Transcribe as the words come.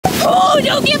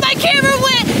don't get my camera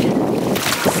wet!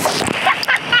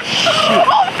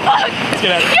 Oh, fuck!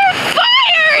 You're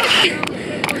fired!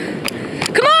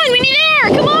 Come on, we need air,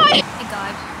 come on! Oh my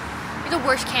God, you're the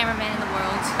worst cameraman in the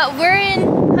world. We're in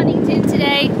Huntington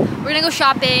today. We're gonna go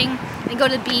shopping and go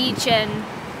to the beach, and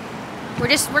we're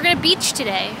gonna beach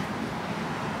today.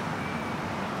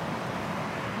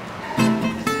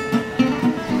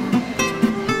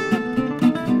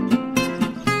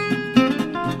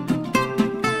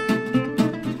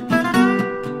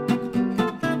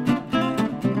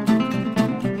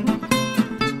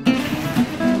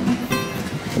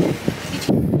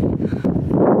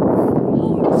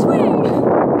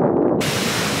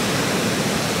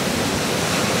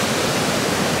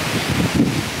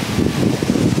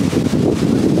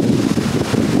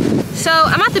 So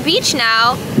I'm at the beach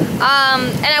now,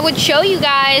 and I would show you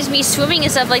guys me swimming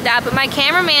and stuff like that, but my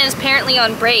cameraman is apparently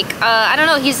on break. I don't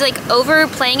know, he's like over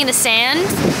playing in the sand.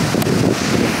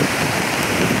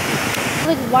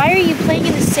 Like, why are you playing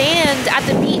in the sand at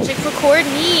the beach? Like, record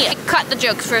me. Cut the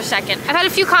jokes for a second. I've had a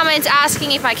few comments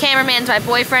asking if my cameraman's my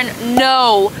boyfriend.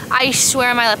 No, I swear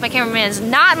on my life, my cameraman is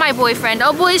not my boyfriend.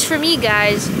 All boys for me,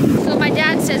 guys. So my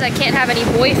dad says I can't have any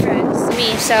boyfriends.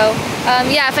 Me, so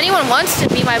yeah, if anyone wants to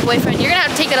be my boyfriend, you're gonna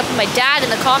have to take that up with my dad in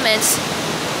the comments.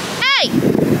 Hey!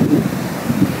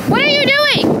 What are you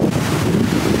doing?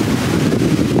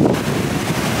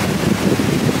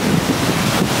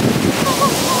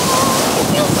 It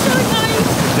feels so nice.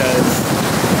 It does.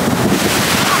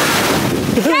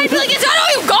 Dad, like, is that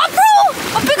all you got, bro?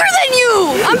 I'm bigger than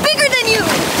you! I'm bigger than you!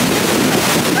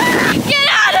 Get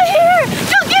out of here!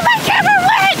 Don't get my camera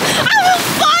wet! I will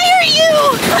fire you!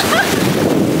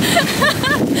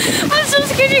 I'm so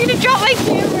scared you're gonna drop my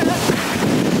camera.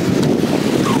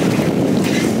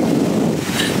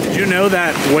 Did you know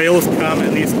that whales come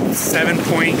at least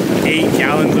 7.8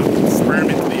 gallons of sperm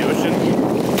into the ocean?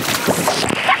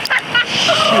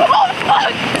 Oh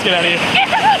fuck! Let's get out of here. Get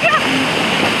the fuck out!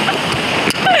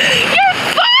 You're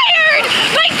fired!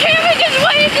 My camera just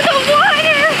went into the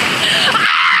water!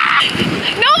 Ah!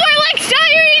 No more Lex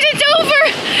Diaries, it's over!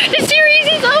 The series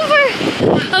is over!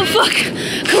 Oh fuck!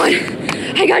 Come on!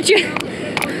 I got you!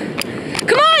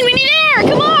 Come on, we need air!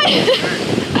 Come on!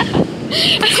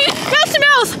 Mouth to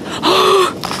mouth!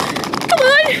 Come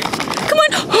on! Come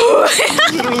on!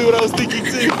 Literally what I was thinking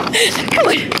too. Come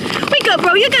on! Wake up,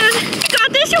 bro! You got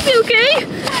this! You'll be okay!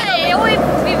 Hey, oi,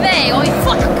 vive, oi,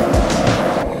 fuck!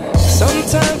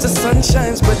 Sometimes the sun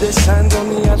shines, but it shines on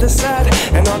the other side,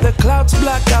 and all the clouds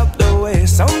block out the way.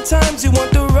 Sometimes you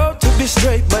want the road to be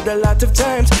straight, but a lot of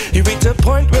times you reach a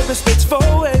point where it splits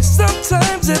four ways.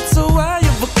 Sometimes it's a while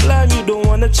of a climb you don't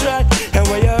want to try, and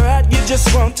where you're at you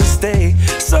just want to stay.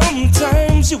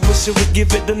 Sometimes you wish you would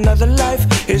give it another life.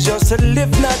 It's yours to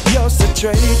live, not yours to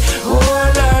trade.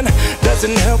 Hold on,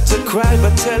 doesn't help to cry,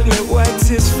 but tell me why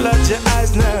tears flood your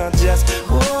eyes now. Just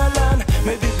hold on,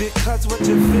 maybe because what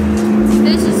you're feeling.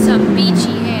 This is some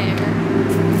beachy hair.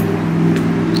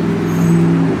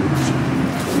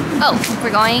 Oh,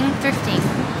 we're going thrifting.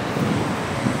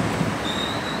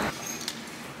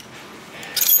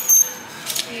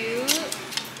 Cute.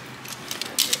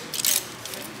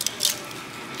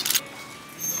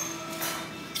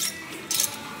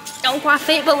 Don't quite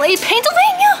fit, but leave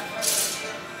Pennsylvania!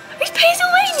 Where's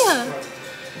Pennsylvania?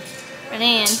 Right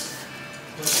in.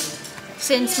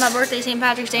 Since my birthday, St.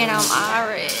 Patrick's Day, and I'm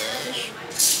Irish.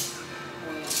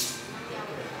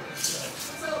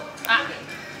 Ah.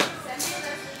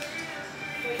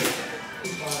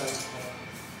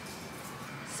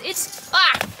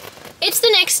 It's the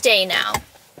next day now,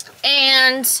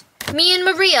 and me and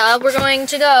Maria, we're going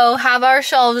to go have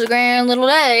ourselves a grand little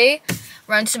day,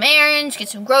 run some errands, get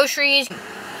some groceries, and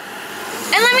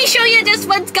let me show you just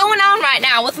what's going on right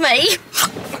now with me.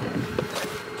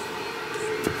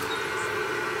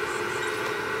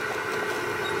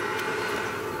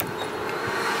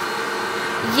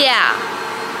 Yeah.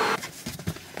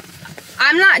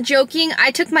 I'm not joking.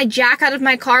 I took my jack out of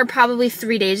my car probably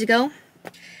 3 days ago.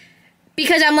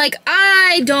 Because I'm like,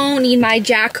 I don't need my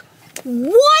jack.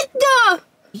 What the?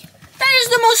 That is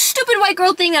the most stupid white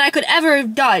girl thing that I could ever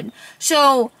have done.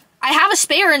 So, I have a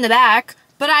spare in the back,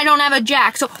 but I don't have a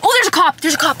jack. So, oh, there's a cop.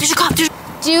 There's a cop. There's a cop.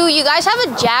 Do you guys have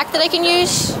a jack that I can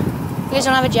use? You guys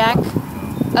don't have a jack?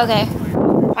 Okay.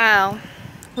 Wow.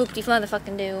 Whoopty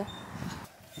motherfucking do.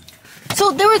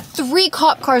 So there were 3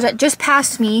 cop cars that just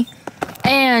passed me,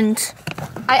 and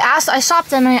I stopped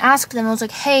them and I asked them, I was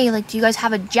like, hey, like, do you guys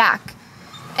have a jack?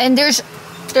 And they're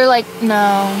like,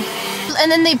 no.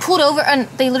 And then they pulled over, and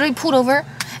they literally pulled over,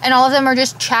 and all of them are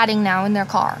just chatting now in their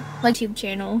car. Like,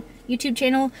 YouTube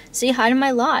channel, say hi to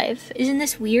my live. Isn't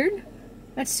this weird?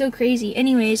 That's so crazy.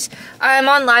 Anyways, I'm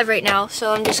on live right now,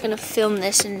 so I'm just gonna film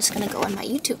this and it's gonna go on my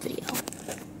YouTube video.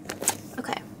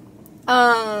 Okay.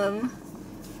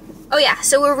 Oh yeah,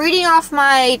 so we're reading off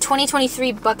my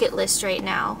 2023 bucket list right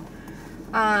now.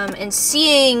 And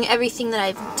seeing everything that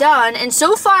I've done. And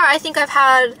so far, I think I've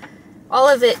had all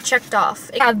of it checked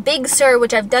off. I have Big Sur,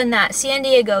 which I've done that. San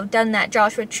Diego, done that.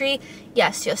 Joshua Tree,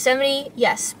 yes. Yosemite,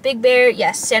 yes. Big Bear,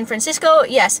 yes. San Francisco,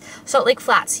 yes. Salt Lake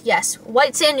Flats, yes.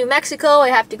 White Sand, New Mexico, I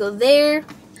have to go there.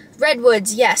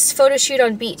 Redwoods, yes. Photo shoot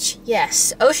on beach,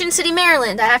 yes. Ocean City,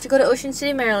 Maryland, I have to go to Ocean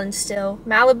City, Maryland still.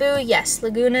 Malibu, yes.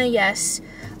 Laguna, yes.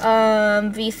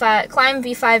 V5, climb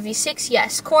V5, V6,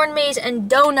 yes. Corn maze and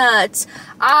donuts.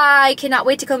 I cannot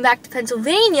wait to come back to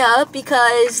Pennsylvania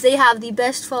because they have the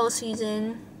best fall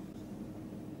season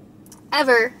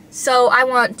ever. So I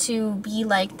want to be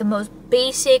like the most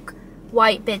basic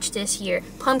white bitch this year.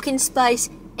 Pumpkin spice,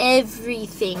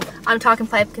 everything. I'm talking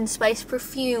pumpkin spice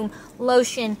perfume,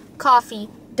 lotion, coffee,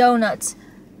 donuts,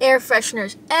 air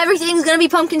fresheners. Everything's gonna be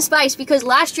pumpkin spice because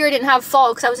last year I didn't have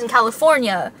fall because I was in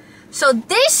California. So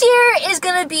this year is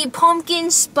gonna be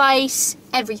pumpkin spice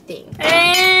everything.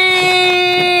 Hey!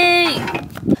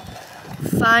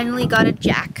 Finally got a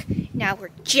jack. Now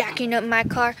we're jacking up my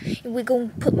car and we're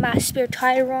gonna put my spare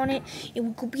tire on it and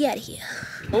we're gonna be out of here.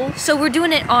 So we're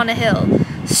doing it on a hill.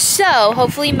 So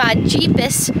hopefully my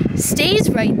Jeepus stays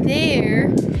right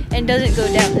there and doesn't go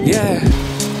down. Yeah.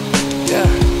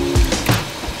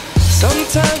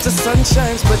 Sometimes the sun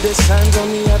shines, but the sun's on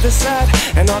the other side,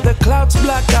 and all the clouds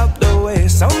block out the way.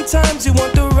 Sometimes you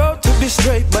want the road to be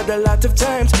straight, but a lot of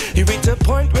times you reach a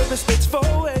point where the splits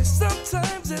four ways.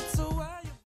 Sometimes it's